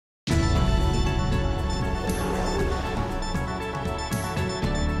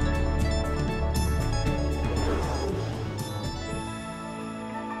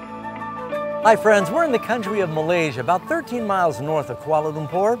Hi friends, we're in the country of Malaysia, about 13 miles north of Kuala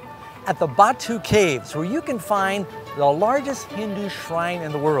Lumpur, at the BATU caves, where you can find the largest Hindu shrine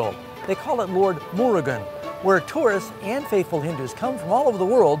in the world. They call it Lord Murugan, where tourists and faithful Hindus come from all over the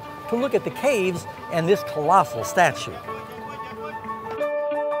world to look at the caves and this colossal statue.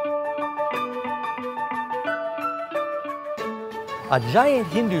 A giant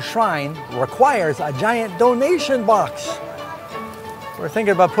Hindu shrine requires a giant donation box. We're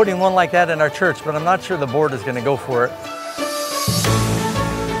thinking about putting one like that in our church, but I'm not sure the board is going to go for it.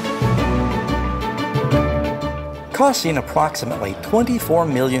 Costing approximately 24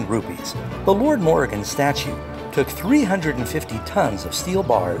 million rupees, the Lord Murugan statue took 350 tons of steel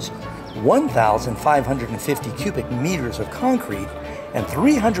bars, 1,550 cubic meters of concrete, and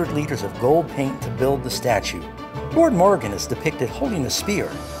 300 liters of gold paint to build the statue. Lord Murugan is depicted holding a spear.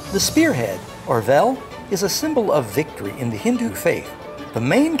 The spearhead, or vel, is a symbol of victory in the Hindu faith. The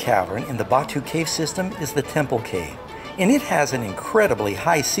main cavern in the BATU cave system is the Temple Cave, and it has an incredibly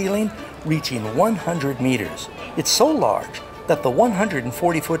high ceiling reaching 100 meters. It's so large that the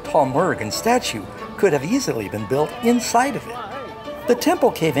 140-foot tall Murugan statue could have easily been built inside of it. The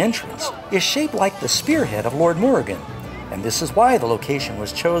Temple Cave entrance is shaped like the spearhead of Lord Murugan, and this is why the location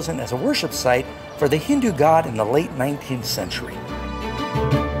was chosen as a worship site for the Hindu god in the late 19th century.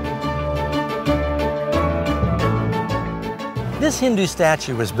 This Hindu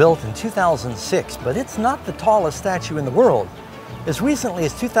statue was built in 2006, but it's not the tallest statue in the world. As recently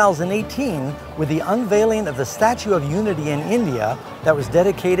as 2018, with the unveiling of the Statue of Unity in India that was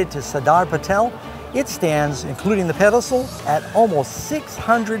dedicated to Sardar Patel, it stands, including the pedestal, at almost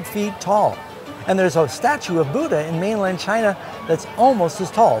 600 feet tall. And there's a statue of Buddha in mainland China that's almost as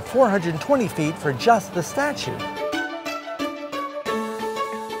tall, 420 feet for just the statue.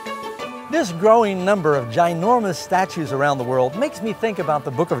 This growing number of ginormous statues around the world makes me think about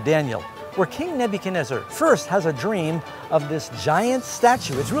the book of Daniel, where King Nebuchadnezzar first has a dream of this giant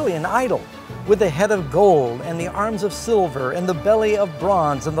statue. It's really an idol, with the head of gold and the arms of silver and the belly of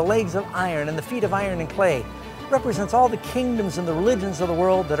bronze and the legs of iron and the feet of iron and clay. It represents all the kingdoms and the religions of the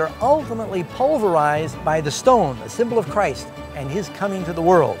world that are ultimately pulverized by the stone, a symbol of Christ and his coming to the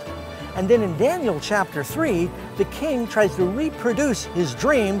world. And then in Daniel chapter 3, the king tries to reproduce his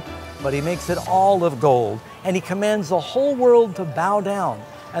dream, but he makes it all of gold, and he commands the whole world to bow down,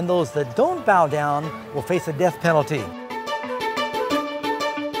 and those that don't bow down will face a death penalty.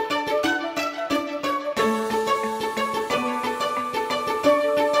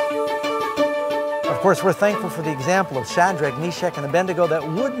 Of course, we're thankful for the example of Shadrach, Meshach, and Abednego that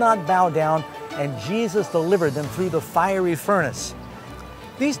would not bow down, and Jesus delivered them through the fiery furnace.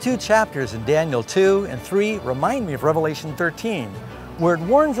 These two chapters in Daniel 2 and 3 remind me of Revelation 13, where it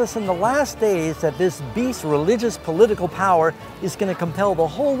warns us in the last days that this beast's religious political power is going to compel the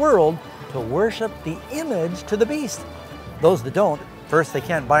whole world to worship the image to the beast. Those that don't, first they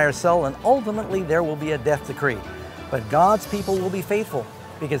can't buy or sell, and ultimately there will be a death decree. But God's people will be faithful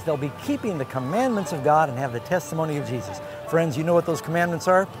because they'll be keeping the commandments of God and have the testimony of Jesus. Friends, you know what those commandments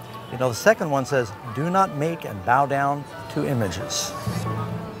are? You know, the second one says, do not make and bow down to images.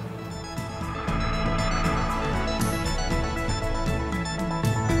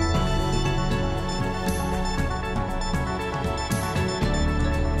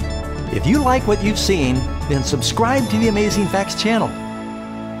 If you like what you've seen, then subscribe to the Amazing Facts channel.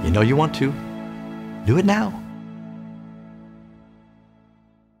 You know you want to. Do it now.